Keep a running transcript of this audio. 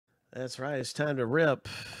That's right. It's time to rip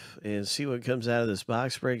and see what comes out of this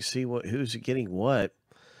box break. See who's getting what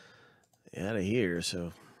out of here.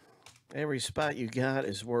 So every spot you got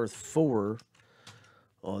is worth 4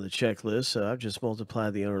 on the checklist. So I've just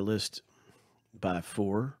multiplied the owner list by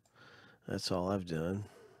 4. That's all I've done.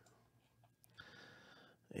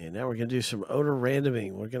 And now we're going to do some owner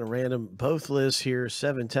randoming. We're going to random both lists here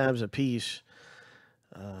 7 times a piece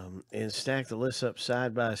and stack the lists up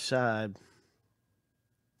side by side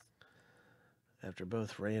after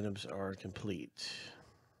both randoms are complete.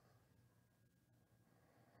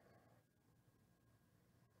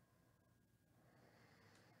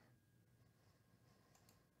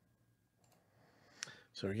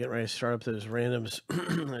 So we're getting ready to start up those randoms.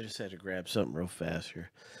 I just had to grab something real fast here.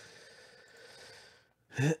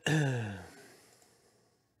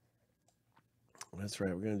 That's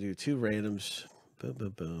right. We're going to do 2 randoms. Boom,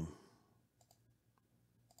 boom, boom.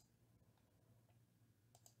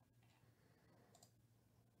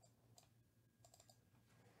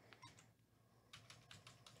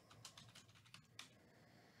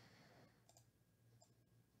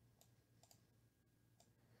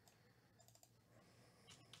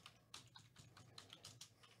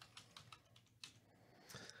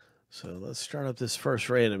 So let's start up this first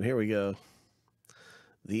random. Here we go.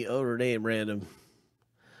 The owner name random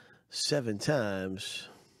 7 times.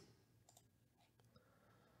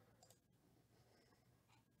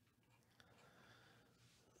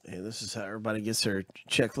 And this is how everybody gets their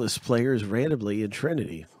checklist players randomly in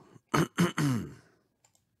Trinity.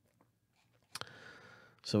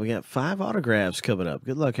 So we got 5 autographs coming up.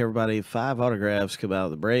 Good luck, everybody. 5 autographs come out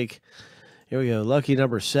of the break. Here we go. Lucky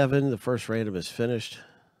number 7. The first random is finished.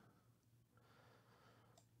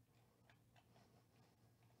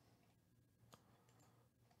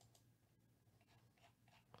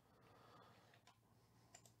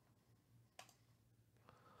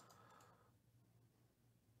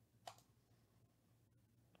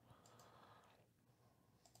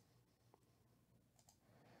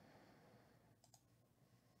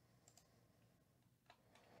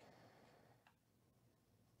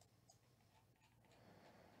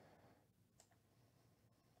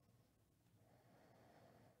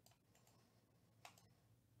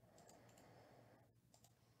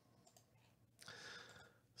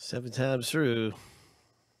 Seven times through.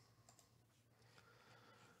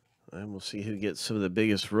 And we'll see who gets some of the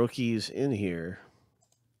biggest rookies in here.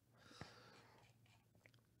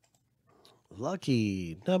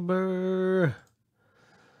 Lucky number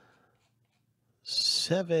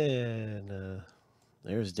 7.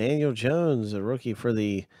 There's Daniel Jones, a rookie for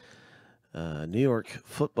the New York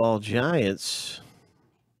Football Giants.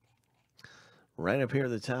 Right up here at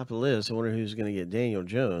the top of the list. I wonder who's going to get Daniel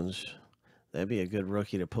Jones. That'd be a good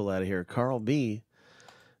rookie to pull out of here. Carl B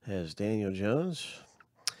has Daniel Jones.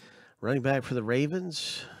 Running back for the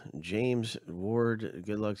Ravens, James Ward.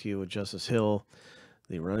 Good luck to you with Justice Hill.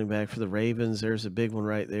 The running back for the Ravens. There's a big one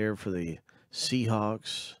right there for the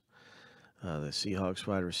Seahawks. The Seahawks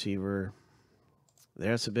wide receiver.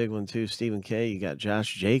 That's a big one too. Stephen K. You got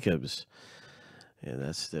Josh Jacobs. And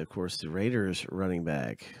that's, of course, the Raiders running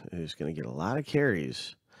back who's going to get a lot of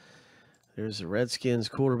carries. There's the Redskins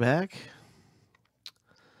quarterback.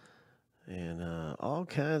 And all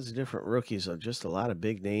kinds of different rookies. Just a lot of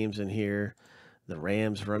big names in here. The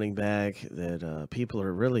Rams running back that people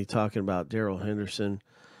are really talking about, Darrell Henderson,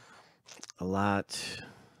 a lot.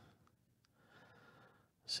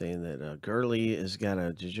 Saying that Gurley has got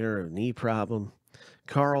a degenerative knee problem.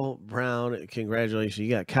 Carl Brown, congratulations. You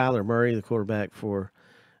got Kyler Murray, the quarterback for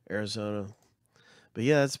Arizona. But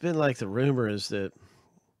yeah, it's been like the rumor is that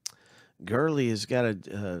Gurley has got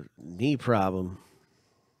a knee problem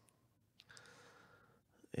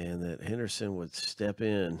and that Henderson would step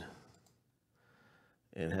in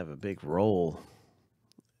and have a big role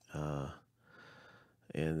and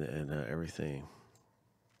everything.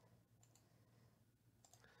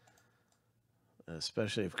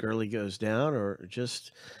 Especially if Gurley goes down or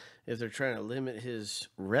just if they're trying to limit his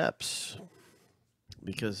reps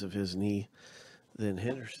because of his knee, then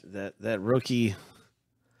Henderson, that rookie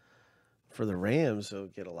for the Rams will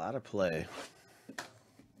get a lot of play.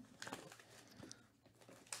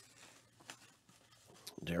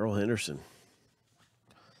 Darrell Henderson.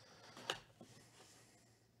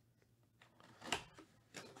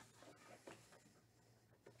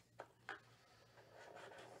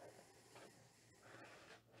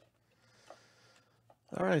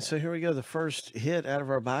 All right, so here we go. The first hit out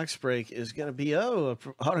of our box break is going to be, an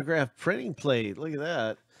autograph printing plate. Look at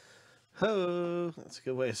that. Ho! That's a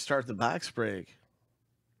good way to start the box break.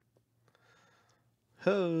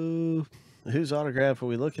 Ho! Whose autograph are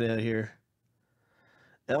we looking at here?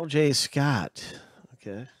 LJ Scott.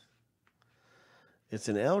 Okay. It's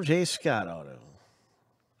an LJ Scott auto.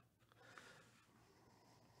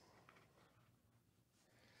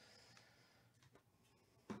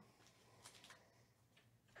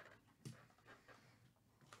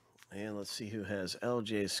 And let's see who has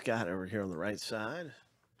LJ Scott over here on the right side.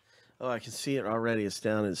 Oh, I can see it already. It's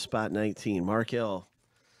down in spot 19. Mark L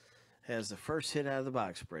has the first hit out of the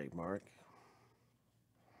box break, Mark.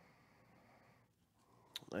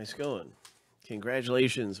 Nice going.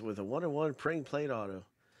 Congratulations with a 1-1 pring plate auto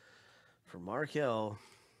for Mark L.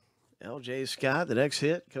 LJ Scott. The next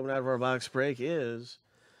hit coming out of our box break is,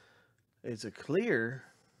 it's a clear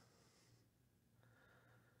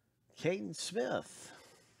Caden Smith.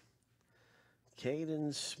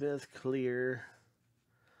 Caden Smith clear.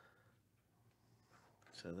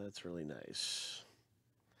 So that's really nice.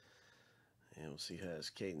 And we'll see who has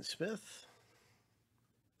Caden Smith.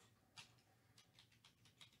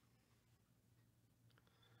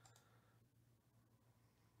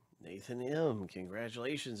 Nathan M.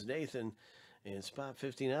 Congratulations, Nathan, in spot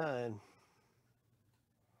 59.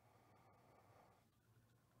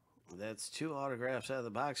 That's 2 autographs out of the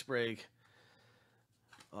box break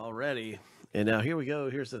already. And now here we go.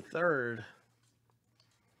 Here's the third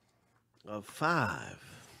of 5.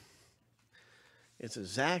 It's a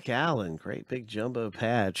Zach Allen. Great big jumbo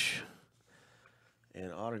patch.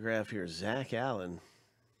 And autograph here, Zach Allen.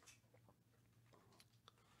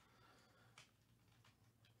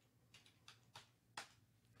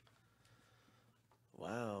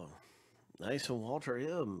 Wow. Nice one, Walter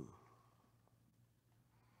M.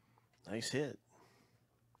 Nice hit.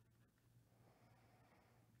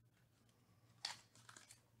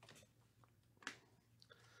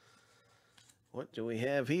 What do we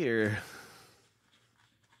have here?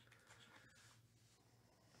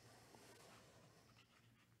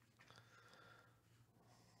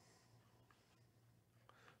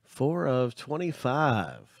 Four of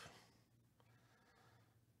 25.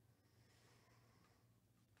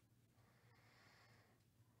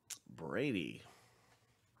 Brady.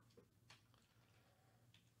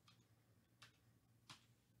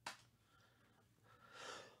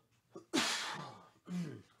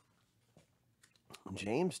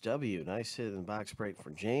 James W. Nice hit in the box break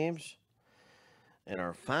for James. And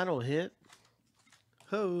our final hit.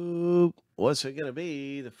 What's it going to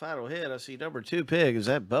be? The final hit. I see number 2 pig. Is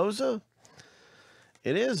that Boza?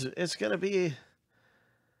 It is. It's going to be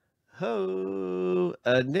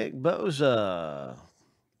Nick Boza.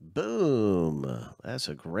 Boom. That's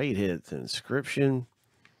a great hit. The inscription.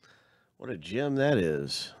 What a gem that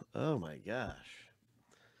is. Oh my gosh.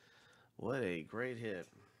 What a great hit.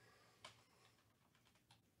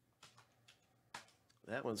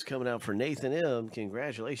 That one's coming out for Nathan M.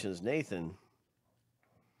 Congratulations, Nathan.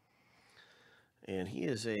 And he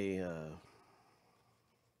is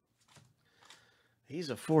he's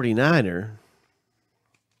a 49er.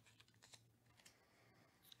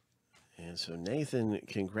 And so, Nathan,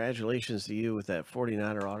 congratulations to you with that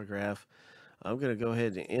 49er autograph. I'm going to go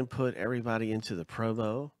ahead and input everybody into the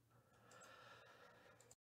promo.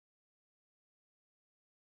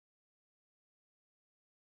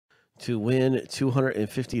 To win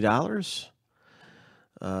 $250.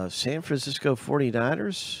 San Francisco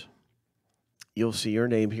 49ers. You'll see your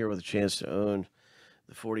name here with a chance to own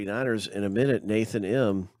the 49ers in a minute, Nathan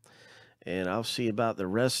M. And I'll see about the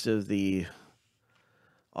rest of the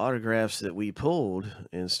autographs that we pulled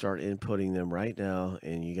and start inputting them right now.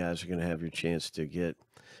 And you guys are going to have your chance to get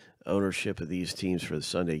ownership of these teams for the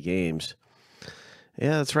Sunday games.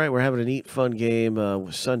 Yeah, that's right. We're having a neat, fun game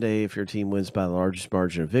Sunday. If your team wins by the largest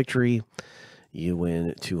margin of victory, you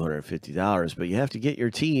win $250. But you have to get your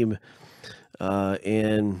team,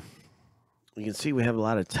 and you can see we have a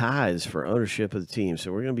lot of ties for ownership of the team.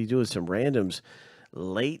 So we're going to be doing some randoms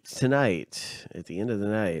late tonight, at the end of the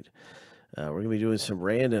night. We're going to be doing some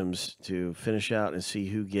randoms to finish out and see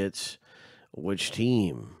who gets which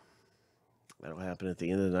team. That'll happen at the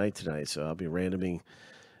end of the night tonight. So I'll be randoming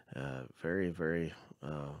very,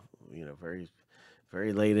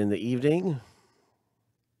 very late in the evening.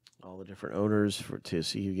 All the different owners to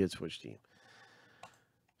see who gets which team.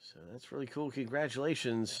 So that's really cool.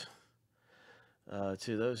 Congratulations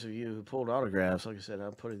to those of you who pulled autographs. Like I said,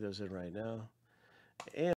 I'm putting those in right now. And